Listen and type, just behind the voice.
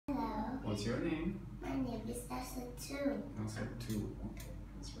What's your name? My name is Elsa 2. Elsa 2. Okay,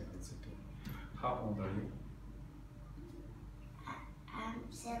 that's right, Elsa 2. How old are you? I'm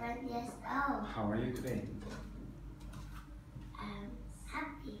 7 years old. How are you today? I'm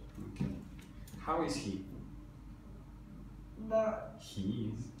happy. Okay. How is he? But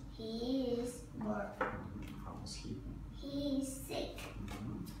He is. he is bored. How is he? He is sick.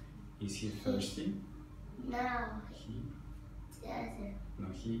 Is he thirsty? No, He. doesn't. No,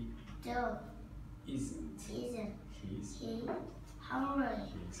 he Don't. isn't. Isn't. He's. He hungry.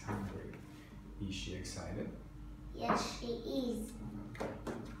 He's hungry. Is she excited? Yes, she is.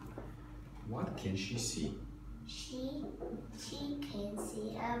 What can she see? She can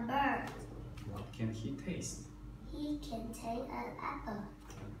see a bird. What can he taste? He can take an apple.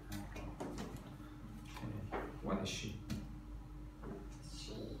 Okay. What is she?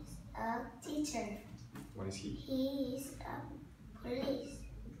 She's a teacher. What is he? He is a police.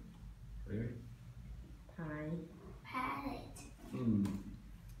 Really? Pilot.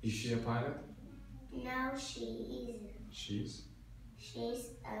 Is she a pilot? No, she isn't. She's. She's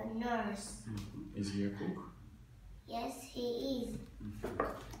a nurse. Is he a cook? Yes, he is.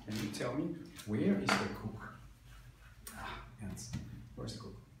 Can you tell me where is the cook? Yes. Where's the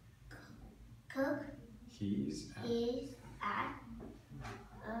cook? Cook He is at is at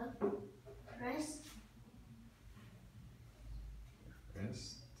a rest.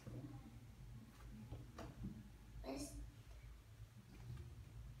 rest.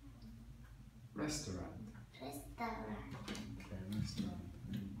 Restaurant. Restaurant. Okay, restaurant.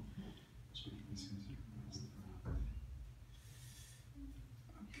 Check this is restaurant.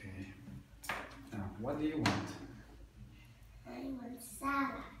 Okay. Now, what do you want? I want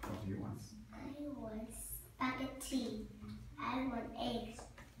salad. What do you want? I want spaghetti. I want eggs.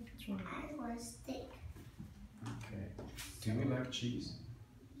 I want steak. Okay. Do you like cheese?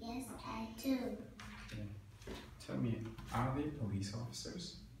 Yes, I do. Okay. Tell me, are they police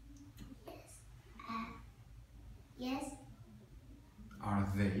officers? Yes. Are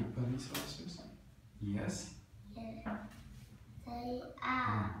they police officers? Yes. Yes. They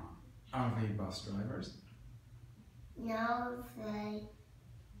are. Are they bus drivers? No, they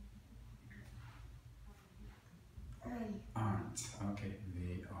Aren't. Okay,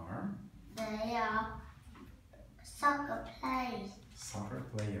 they are They are soccer players. soccer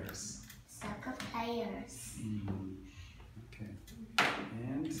players. Soccer players. Okay.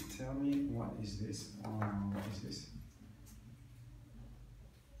 And tell me, what is this? What is this?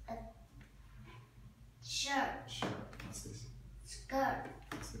 Shirt. Shirt. What's this? Skirt.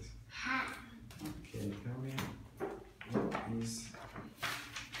 What's this? Hat. Okay, tell me, what is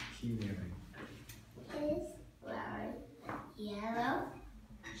he wearing? He's wearing a yellow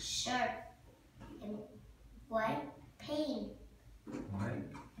shirt and white pants. White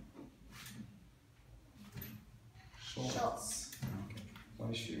shorts. Okay.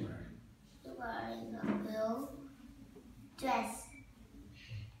 What is she wearing? He's wearing a blue dress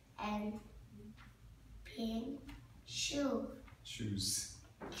and pink shoes. Shoes.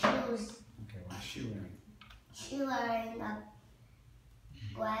 Okay, what is she wearing? She's wearing a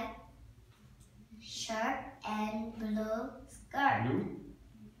white shirt and blue skirt. Blue?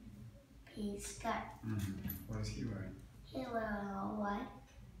 Pink skirt. What is he wearing? He's wearing a white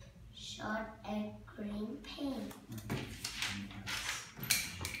shirt and green pants.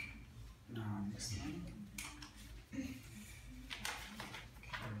 Now, next one. Okay.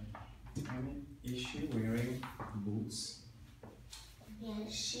 Tell me, is she wearing boots?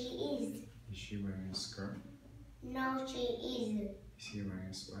 Yes, she is. Is she wearing a skirt? No, she isn't. Is he wearing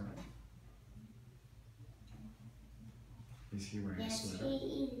a sweater? Is he wearing a Yes, sweater? he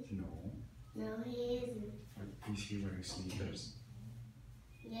is. No. No, he isn't. Is he wearing sneakers?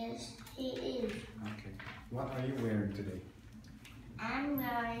 Yes, he is. Okay. What are you wearing today? I'm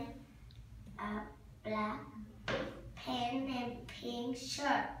wearing a black pant and pink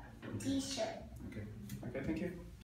shirt, t-shirt. Okay. Okay, thank you.